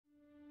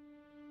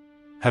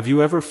Have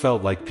you ever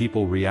felt like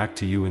people react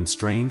to you in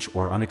strange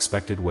or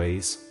unexpected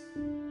ways?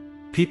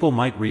 People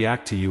might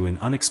react to you in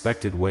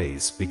unexpected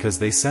ways because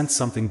they sense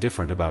something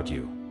different about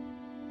you.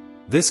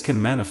 This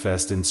can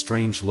manifest in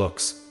strange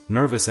looks,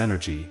 nervous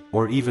energy,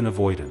 or even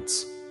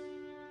avoidance.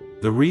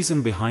 The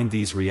reason behind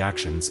these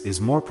reactions is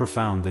more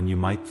profound than you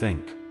might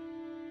think.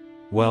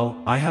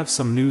 Well, I have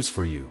some news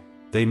for you.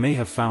 They may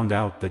have found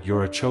out that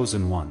you're a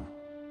chosen one.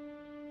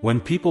 When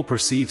people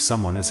perceive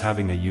someone as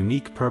having a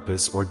unique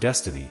purpose or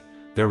destiny,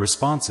 their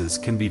responses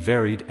can be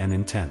varied and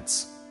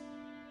intense.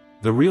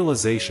 The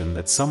realization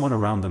that someone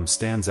around them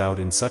stands out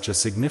in such a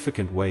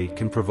significant way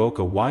can provoke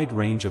a wide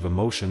range of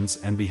emotions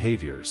and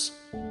behaviors.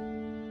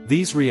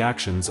 These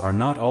reactions are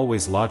not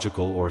always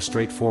logical or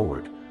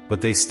straightforward, but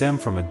they stem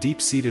from a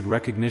deep-seated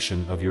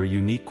recognition of your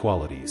unique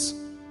qualities.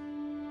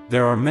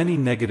 There are many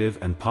negative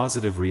and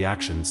positive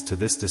reactions to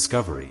this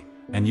discovery,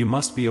 and you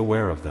must be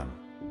aware of them.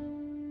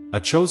 A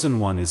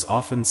chosen one is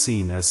often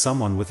seen as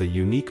someone with a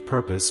unique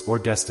purpose or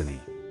destiny.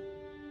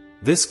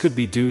 This could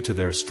be due to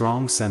their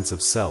strong sense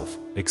of self,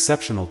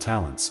 exceptional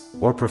talents,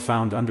 or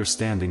profound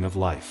understanding of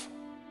life.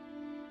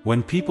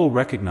 When people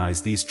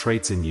recognize these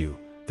traits in you,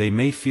 they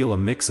may feel a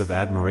mix of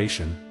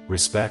admiration,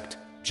 respect,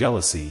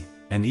 jealousy,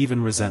 and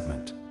even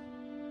resentment.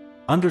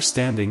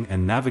 Understanding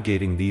and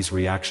navigating these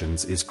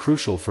reactions is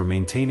crucial for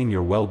maintaining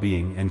your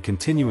well-being and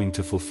continuing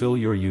to fulfill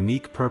your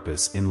unique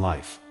purpose in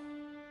life.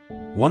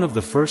 One of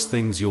the first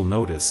things you'll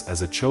notice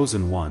as a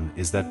chosen one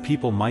is that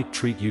people might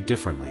treat you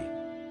differently.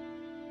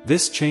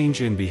 This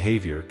change in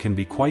behavior can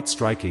be quite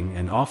striking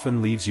and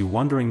often leaves you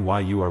wondering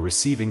why you are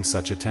receiving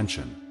such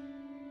attention.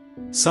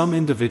 Some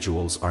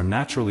individuals are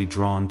naturally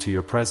drawn to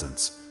your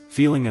presence,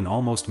 feeling an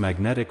almost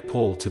magnetic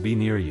pull to be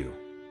near you.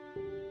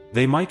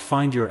 They might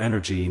find your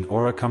energy and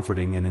aura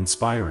comforting and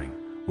inspiring,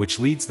 which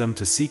leads them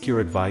to seek your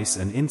advice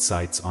and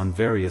insights on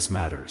various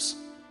matters.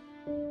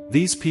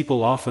 These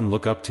people often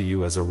look up to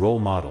you as a role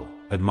model,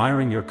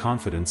 admiring your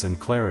confidence and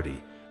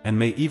clarity, and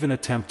may even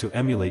attempt to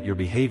emulate your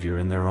behavior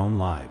in their own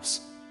lives.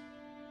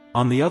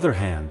 On the other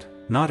hand,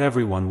 not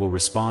everyone will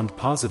respond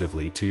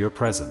positively to your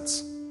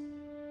presence.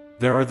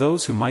 There are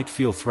those who might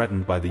feel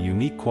threatened by the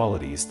unique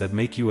qualities that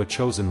make you a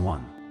chosen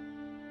one.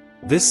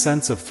 This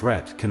sense of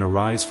threat can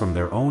arise from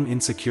their own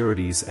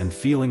insecurities and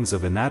feelings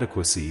of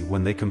inadequacy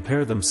when they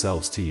compare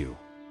themselves to you.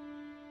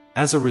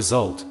 As a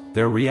result,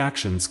 their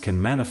reactions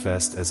can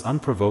manifest as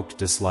unprovoked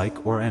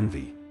dislike or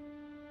envy.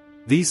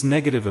 These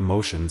negative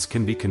emotions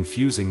can be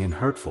confusing and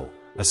hurtful,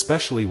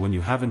 especially when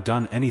you haven't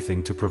done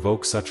anything to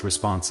provoke such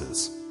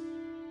responses.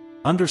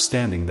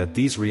 Understanding that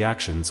these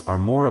reactions are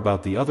more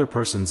about the other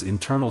person's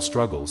internal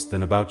struggles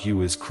than about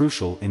you is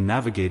crucial in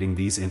navigating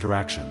these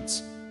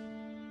interactions.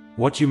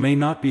 What you may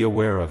not be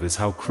aware of is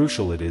how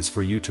crucial it is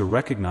for you to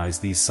recognize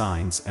these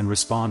signs and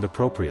respond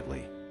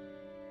appropriately.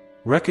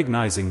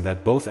 Recognizing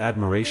that both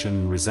admiration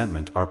and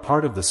resentment are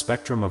part of the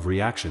spectrum of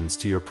reactions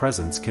to your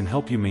presence can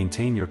help you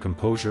maintain your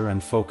composure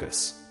and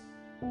focus.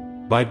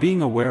 By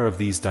being aware of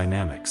these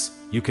dynamics,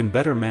 you can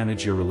better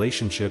manage your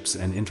relationships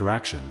and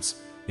interactions,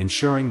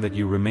 ensuring that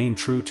you remain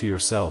true to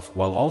yourself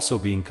while also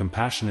being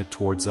compassionate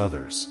towards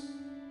others.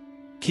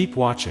 Keep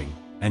watching,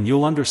 and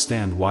you'll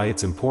understand why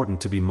it's important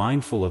to be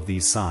mindful of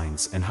these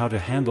signs and how to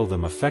handle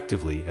them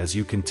effectively as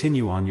you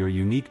continue on your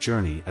unique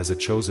journey as a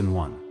chosen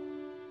one.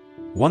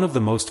 One of the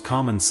most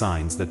common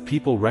signs that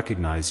people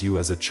recognize you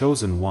as a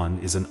chosen one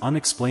is an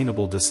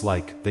unexplainable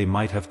dislike they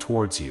might have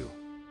towards you.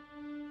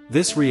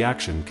 This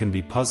reaction can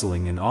be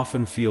puzzling and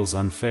often feels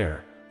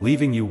unfair,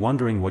 leaving you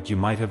wondering what you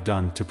might have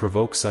done to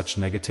provoke such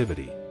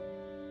negativity.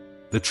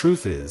 The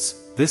truth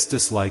is, this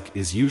dislike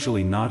is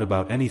usually not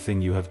about anything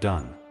you have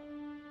done.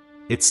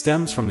 It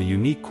stems from the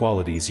unique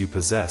qualities you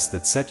possess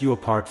that set you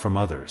apart from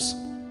others.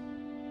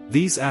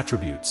 These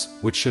attributes,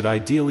 which should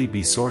ideally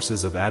be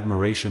sources of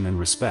admiration and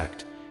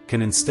respect,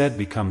 can instead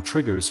become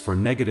triggers for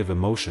negative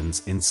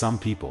emotions in some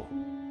people.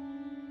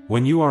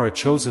 When you are a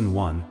chosen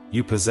one,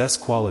 you possess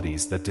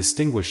qualities that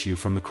distinguish you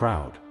from the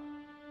crowd.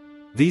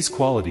 These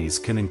qualities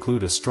can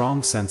include a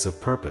strong sense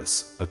of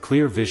purpose, a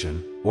clear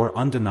vision, or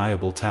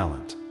undeniable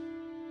talent.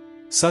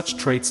 Such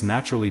traits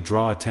naturally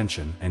draw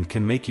attention and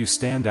can make you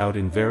stand out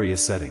in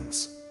various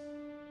settings.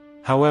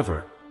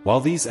 However, while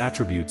these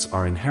attributes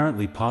are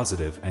inherently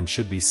positive and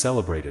should be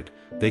celebrated,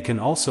 they can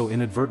also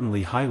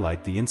inadvertently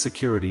highlight the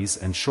insecurities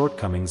and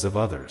shortcomings of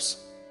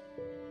others.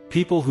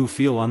 People who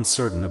feel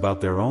uncertain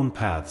about their own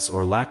paths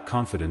or lack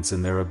confidence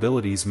in their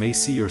abilities may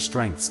see your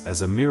strengths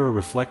as a mirror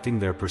reflecting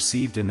their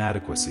perceived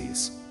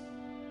inadequacies.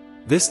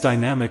 This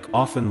dynamic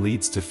often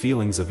leads to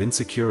feelings of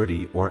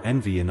insecurity or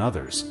envy in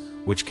others,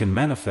 which can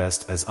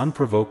manifest as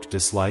unprovoked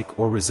dislike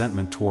or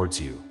resentment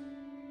towards you.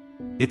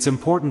 It's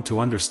important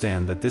to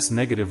understand that this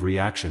negative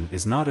reaction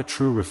is not a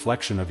true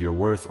reflection of your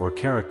worth or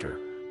character,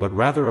 but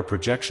rather a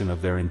projection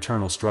of their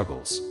internal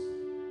struggles.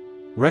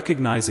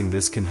 Recognizing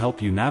this can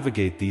help you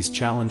navigate these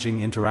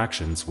challenging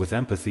interactions with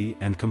empathy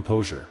and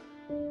composure.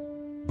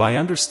 By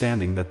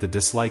understanding that the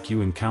dislike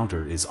you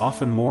encounter is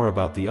often more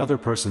about the other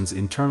person's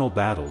internal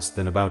battles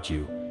than about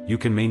you, you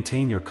can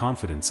maintain your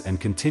confidence and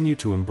continue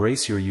to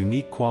embrace your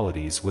unique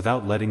qualities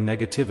without letting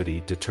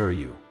negativity deter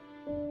you.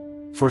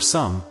 For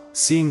some,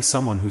 seeing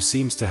someone who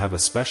seems to have a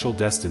special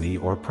destiny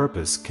or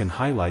purpose can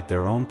highlight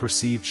their own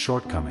perceived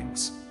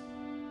shortcomings.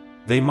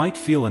 They might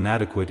feel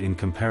inadequate in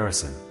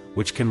comparison,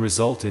 which can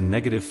result in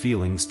negative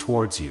feelings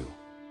towards you.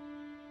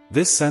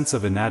 This sense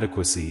of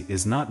inadequacy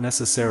is not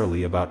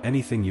necessarily about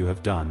anything you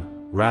have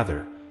done,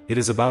 rather, it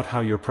is about how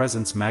your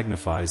presence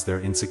magnifies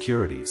their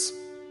insecurities.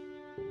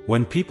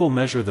 When people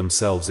measure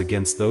themselves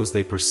against those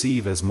they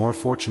perceive as more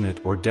fortunate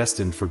or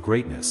destined for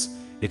greatness,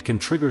 it can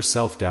trigger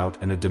self-doubt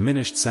and a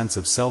diminished sense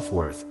of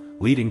self-worth,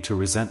 leading to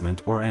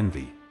resentment or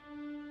envy.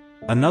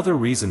 Another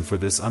reason for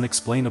this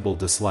unexplainable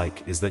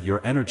dislike is that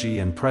your energy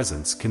and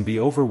presence can be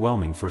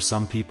overwhelming for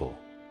some people.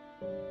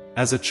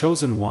 As a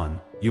chosen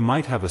one, you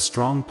might have a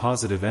strong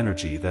positive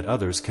energy that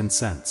others can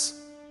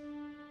sense.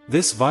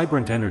 This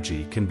vibrant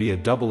energy can be a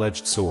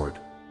double-edged sword.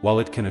 While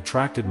it can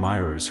attract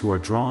admirers who are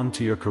drawn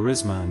to your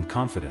charisma and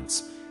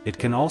confidence, it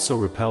can also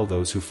repel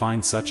those who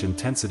find such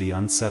intensity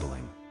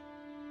unsettling.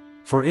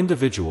 For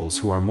individuals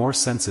who are more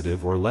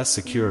sensitive or less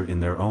secure in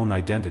their own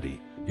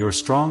identity, your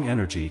strong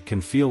energy can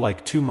feel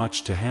like too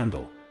much to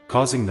handle,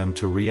 causing them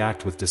to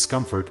react with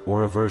discomfort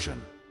or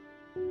aversion.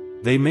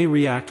 They may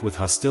react with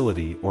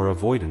hostility or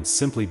avoidance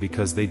simply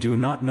because they do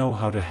not know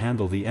how to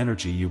handle the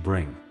energy you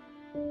bring.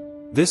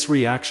 This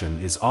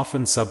reaction is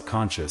often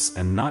subconscious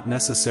and not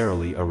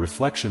necessarily a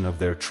reflection of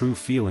their true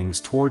feelings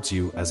towards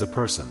you as a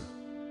person.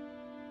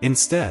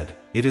 Instead,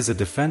 it is a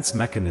defense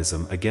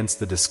mechanism against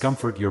the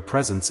discomfort your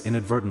presence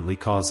inadvertently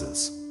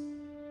causes.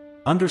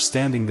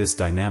 Understanding this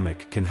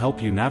dynamic can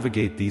help you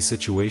navigate these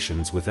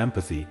situations with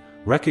empathy,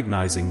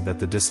 recognizing that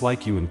the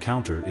dislike you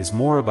encounter is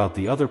more about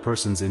the other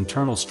person's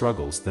internal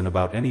struggles than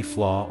about any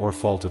flaw or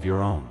fault of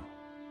your own.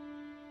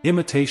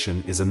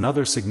 Imitation is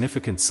another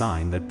significant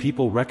sign that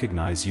people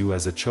recognize you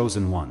as a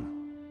chosen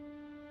one.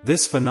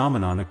 This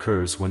phenomenon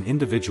occurs when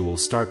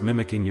individuals start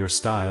mimicking your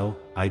style,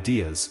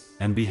 ideas,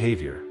 and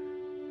behavior.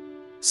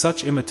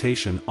 Such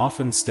imitation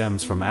often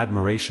stems from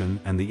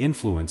admiration and the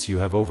influence you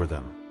have over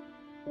them.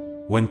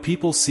 When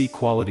people see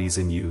qualities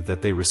in you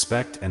that they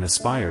respect and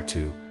aspire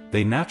to,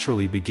 they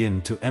naturally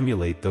begin to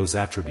emulate those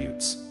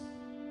attributes.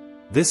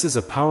 This is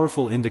a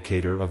powerful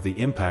indicator of the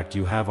impact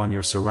you have on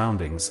your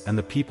surroundings and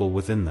the people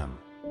within them.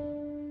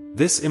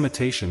 This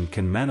imitation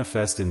can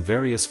manifest in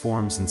various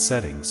forms and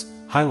settings,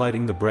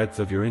 highlighting the breadth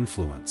of your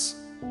influence.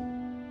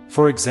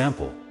 For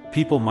example,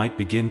 people might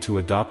begin to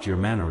adopt your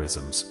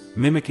mannerisms,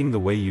 mimicking the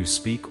way you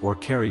speak or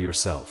carry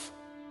yourself.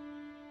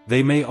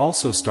 They may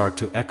also start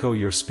to echo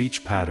your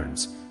speech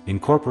patterns,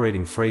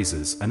 incorporating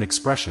phrases and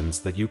expressions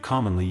that you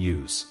commonly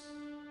use.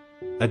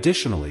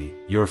 Additionally,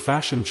 your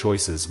fashion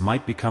choices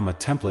might become a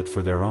template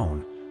for their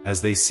own,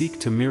 as they seek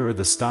to mirror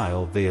the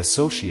style they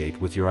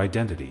associate with your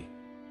identity.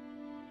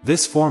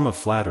 This form of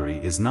flattery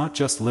is not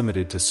just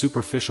limited to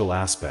superficial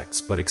aspects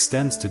but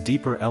extends to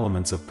deeper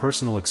elements of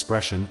personal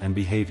expression and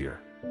behavior.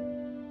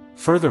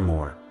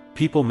 Furthermore,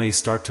 people may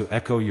start to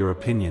echo your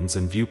opinions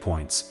and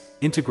viewpoints,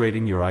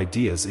 integrating your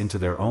ideas into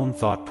their own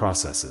thought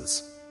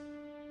processes.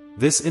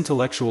 This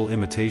intellectual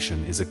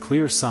imitation is a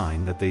clear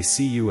sign that they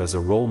see you as a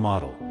role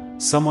model,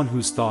 someone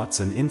whose thoughts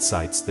and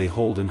insights they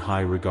hold in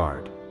high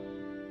regard.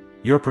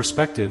 Your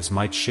perspectives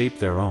might shape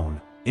their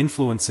own,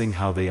 influencing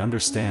how they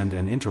understand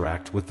and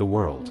interact with the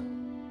world.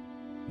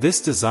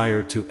 This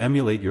desire to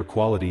emulate your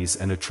qualities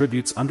and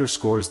attributes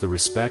underscores the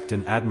respect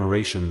and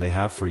admiration they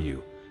have for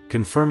you,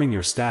 confirming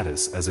your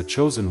status as a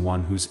chosen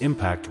one whose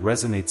impact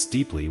resonates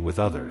deeply with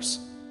others.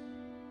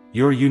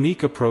 Your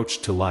unique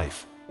approach to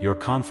life, your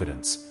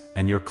confidence,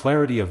 and your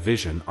clarity of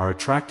vision are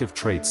attractive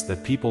traits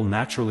that people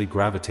naturally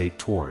gravitate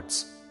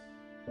towards.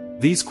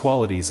 These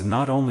qualities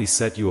not only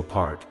set you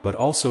apart but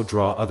also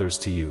draw others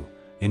to you,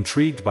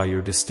 intrigued by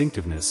your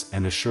distinctiveness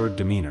and assured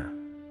demeanor.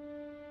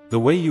 The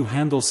way you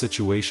handle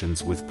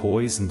situations with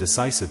poise and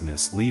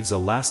decisiveness leaves a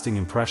lasting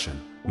impression,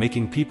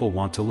 making people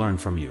want to learn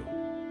from you.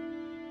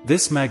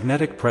 This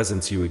magnetic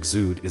presence you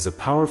exude is a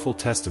powerful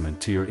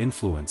testament to your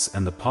influence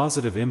and the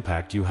positive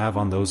impact you have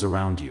on those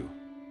around you.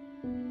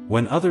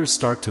 When others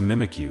start to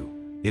mimic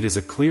you, it is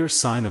a clear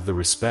sign of the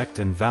respect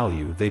and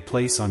value they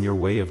place on your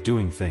way of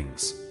doing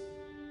things.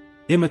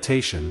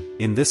 Imitation,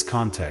 in this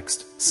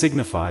context,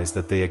 signifies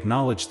that they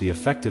acknowledge the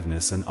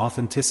effectiveness and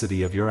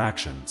authenticity of your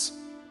actions.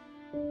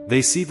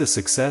 They see the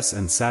success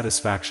and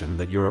satisfaction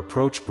that your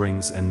approach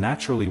brings and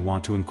naturally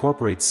want to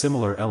incorporate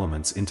similar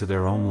elements into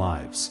their own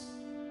lives.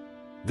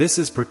 This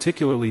is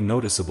particularly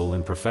noticeable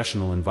in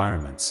professional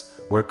environments,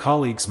 where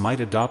colleagues might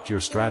adopt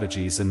your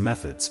strategies and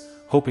methods,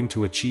 hoping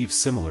to achieve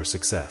similar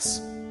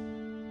success.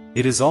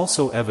 It is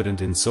also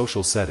evident in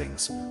social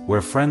settings,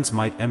 where friends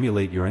might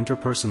emulate your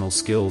interpersonal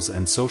skills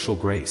and social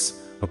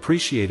grace,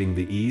 appreciating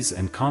the ease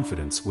and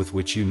confidence with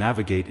which you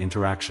navigate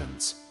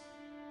interactions.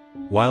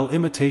 While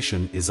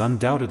imitation is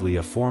undoubtedly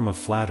a form of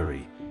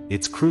flattery,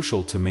 it's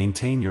crucial to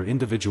maintain your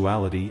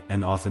individuality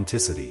and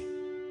authenticity.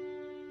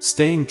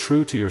 Staying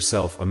true to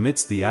yourself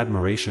amidst the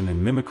admiration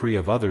and mimicry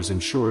of others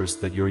ensures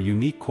that your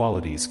unique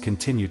qualities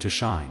continue to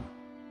shine.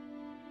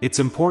 It's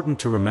important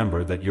to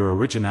remember that your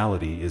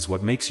originality is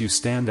what makes you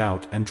stand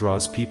out and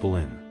draws people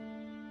in.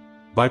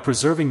 By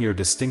preserving your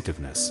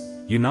distinctiveness,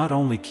 you not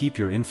only keep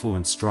your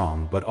influence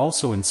strong but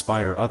also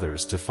inspire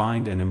others to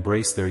find and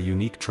embrace their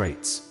unique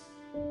traits.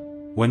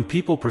 When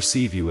people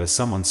perceive you as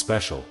someone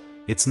special,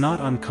 it's not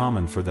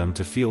uncommon for them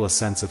to feel a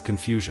sense of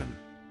confusion.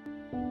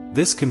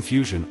 This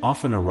confusion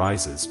often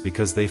arises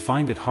because they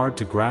find it hard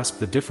to grasp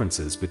the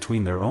differences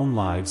between their own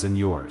lives and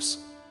yours.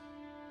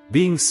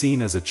 Being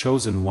seen as a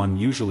chosen one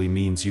usually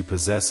means you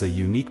possess a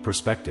unique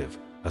perspective,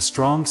 a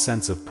strong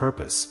sense of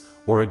purpose,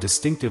 or a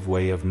distinctive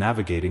way of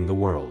navigating the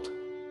world.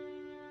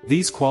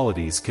 These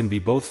qualities can be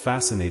both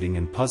fascinating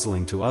and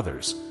puzzling to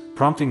others,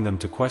 prompting them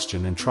to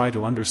question and try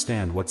to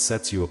understand what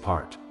sets you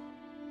apart.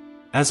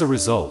 As a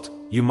result,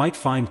 you might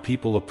find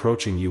people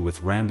approaching you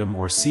with random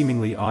or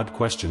seemingly odd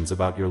questions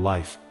about your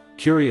life,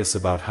 curious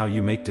about how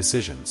you make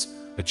decisions,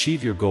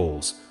 achieve your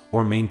goals,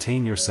 or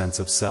maintain your sense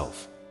of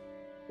self.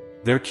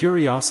 Their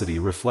curiosity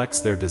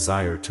reflects their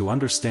desire to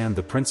understand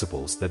the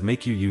principles that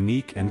make you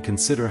unique and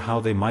consider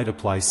how they might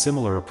apply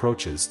similar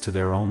approaches to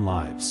their own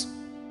lives.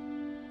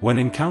 When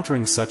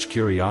encountering such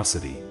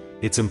curiosity,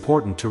 it's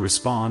important to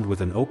respond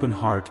with an open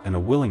heart and a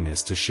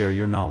willingness to share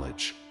your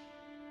knowledge.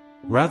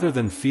 Rather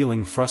than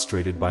feeling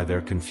frustrated by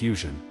their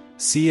confusion,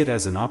 see it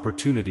as an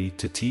opportunity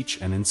to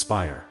teach and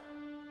inspire.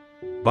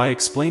 By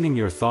explaining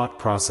your thought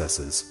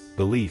processes,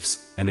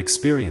 beliefs, and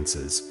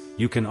experiences,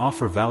 you can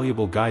offer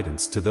valuable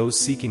guidance to those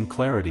seeking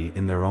clarity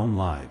in their own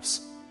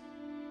lives.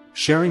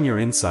 Sharing your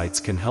insights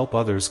can help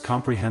others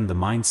comprehend the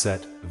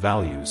mindset,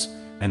 values,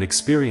 and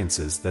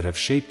experiences that have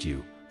shaped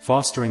you,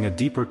 fostering a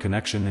deeper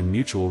connection and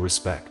mutual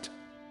respect.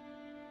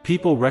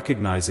 People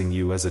recognizing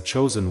you as a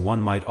chosen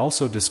one might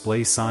also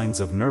display signs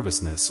of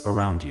nervousness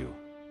around you.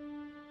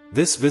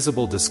 This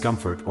visible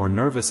discomfort or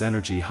nervous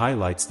energy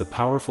highlights the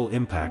powerful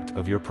impact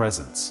of your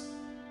presence.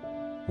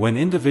 When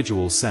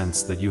individuals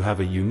sense that you have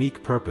a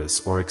unique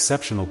purpose or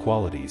exceptional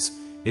qualities,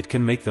 it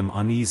can make them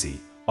uneasy,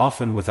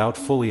 often without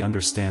fully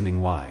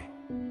understanding why.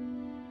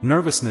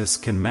 Nervousness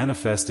can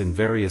manifest in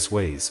various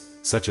ways,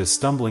 such as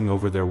stumbling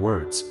over their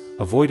words,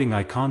 avoiding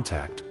eye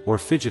contact, or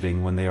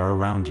fidgeting when they are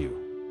around you.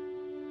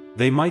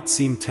 They might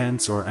seem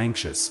tense or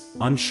anxious,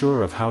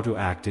 unsure of how to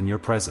act in your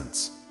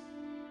presence.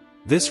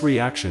 This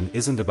reaction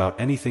isn't about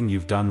anything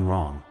you've done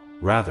wrong,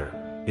 rather,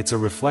 it's a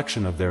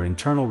reflection of their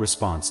internal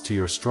response to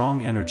your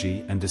strong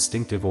energy and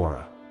distinctive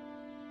aura.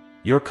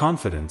 Your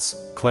confidence,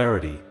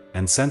 clarity,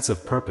 and sense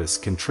of purpose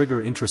can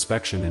trigger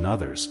introspection in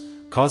others,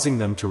 causing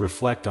them to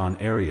reflect on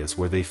areas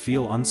where they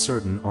feel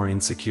uncertain or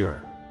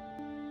insecure.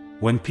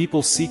 When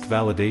people seek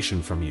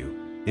validation from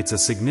you, it's a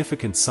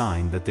significant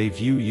sign that they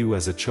view you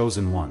as a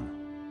chosen one.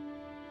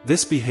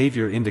 This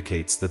behavior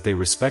indicates that they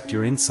respect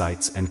your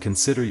insights and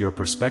consider your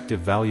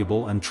perspective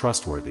valuable and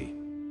trustworthy.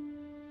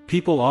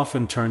 People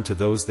often turn to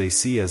those they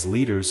see as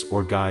leaders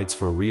or guides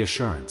for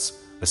reassurance,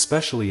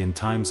 especially in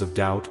times of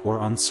doubt or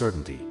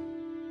uncertainty.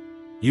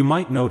 You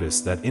might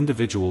notice that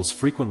individuals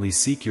frequently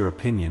seek your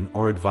opinion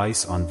or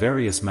advice on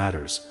various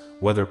matters,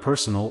 whether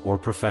personal or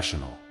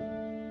professional.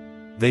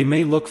 They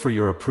may look for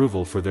your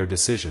approval for their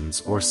decisions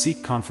or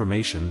seek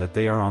confirmation that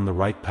they are on the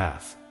right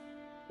path.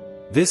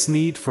 This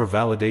need for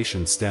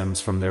validation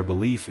stems from their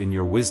belief in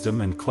your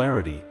wisdom and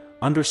clarity,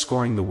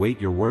 underscoring the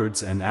weight your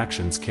words and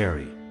actions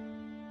carry.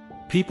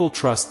 People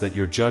trust that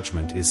your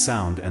judgment is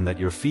sound and that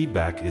your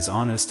feedback is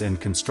honest and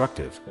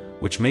constructive,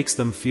 which makes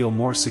them feel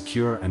more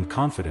secure and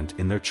confident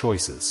in their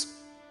choices.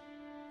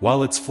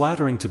 While it's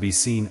flattering to be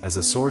seen as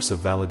a source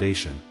of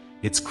validation,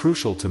 it's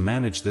crucial to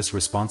manage this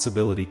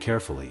responsibility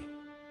carefully.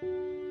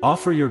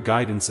 Offer your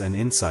guidance and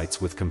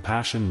insights with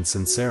compassion and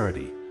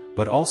sincerity,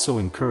 but also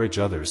encourage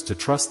others to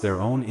trust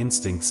their own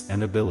instincts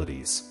and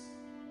abilities.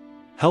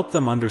 Help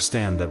them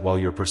understand that while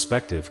your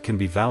perspective can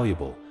be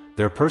valuable,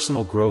 their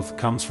personal growth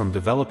comes from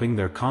developing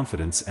their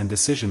confidence and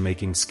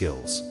decision-making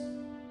skills.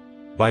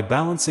 By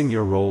balancing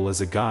your role as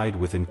a guide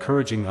with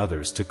encouraging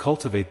others to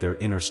cultivate their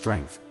inner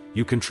strength,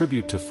 you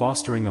contribute to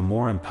fostering a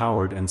more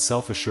empowered and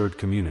self-assured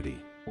community.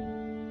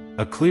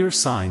 A clear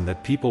sign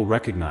that people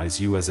recognize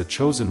you as a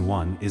chosen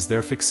one is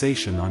their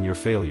fixation on your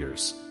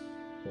failures.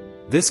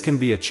 This can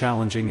be a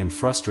challenging and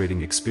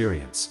frustrating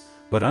experience,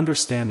 but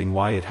understanding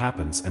why it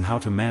happens and how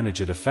to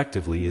manage it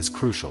effectively is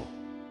crucial.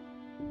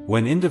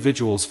 When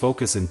individuals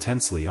focus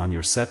intensely on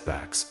your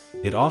setbacks,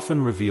 it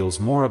often reveals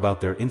more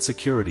about their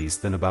insecurities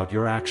than about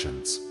your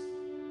actions.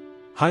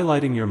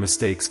 Highlighting your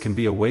mistakes can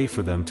be a way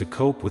for them to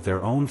cope with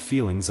their own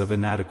feelings of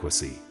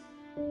inadequacy.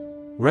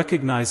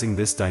 Recognizing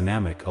this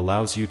dynamic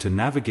allows you to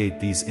navigate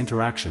these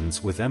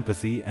interactions with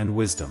empathy and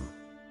wisdom.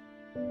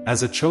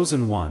 As a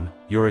chosen one,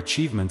 your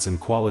achievements and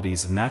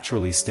qualities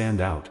naturally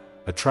stand out,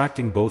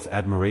 attracting both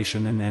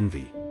admiration and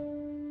envy.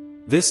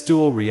 This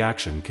dual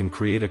reaction can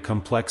create a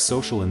complex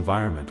social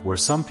environment where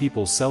some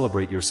people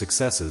celebrate your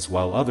successes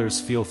while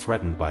others feel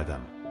threatened by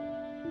them.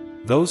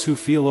 Those who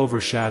feel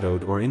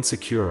overshadowed or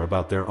insecure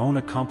about their own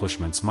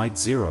accomplishments might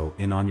zero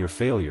in on your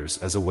failures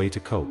as a way to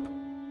cope.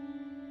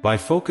 By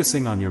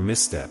focusing on your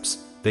missteps,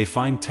 they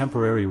find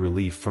temporary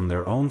relief from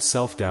their own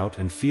self-doubt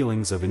and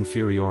feelings of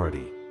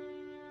inferiority.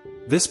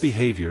 This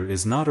behavior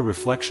is not a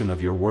reflection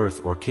of your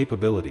worth or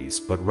capabilities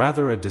but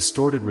rather a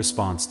distorted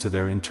response to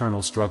their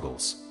internal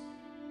struggles.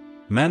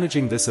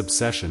 Managing this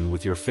obsession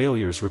with your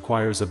failures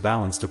requires a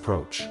balanced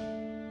approach.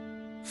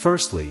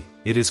 Firstly,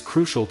 it is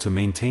crucial to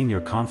maintain your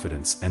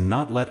confidence and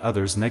not let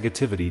others'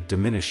 negativity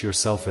diminish your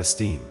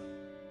self-esteem.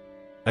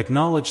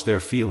 Acknowledge their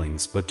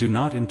feelings but do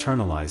not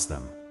internalize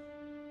them.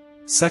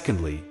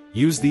 Secondly,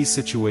 use these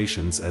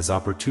situations as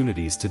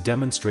opportunities to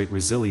demonstrate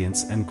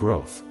resilience and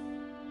growth.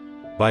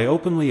 By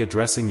openly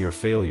addressing your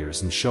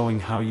failures and showing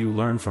how you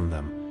learn from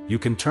them, you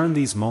can turn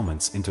these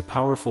moments into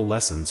powerful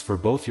lessons for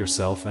both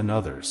yourself and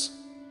others.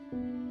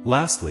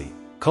 Lastly,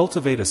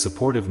 cultivate a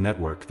supportive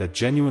network that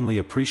genuinely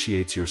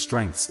appreciates your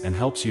strengths and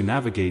helps you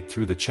navigate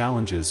through the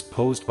challenges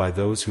posed by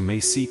those who may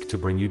seek to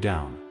bring you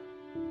down.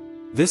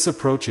 This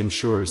approach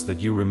ensures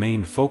that you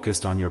remain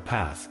focused on your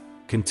path,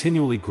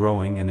 continually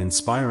growing and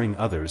inspiring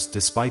others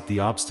despite the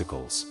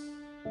obstacles.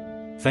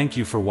 Thank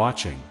you for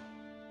watching.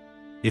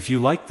 If you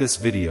liked this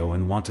video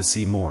and want to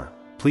see more,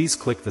 please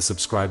click the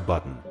subscribe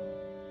button.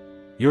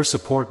 Your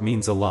support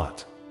means a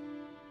lot.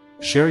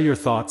 Share your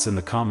thoughts in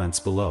the comments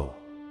below.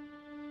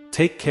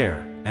 Take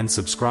care, and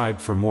subscribe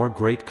for more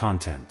great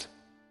content.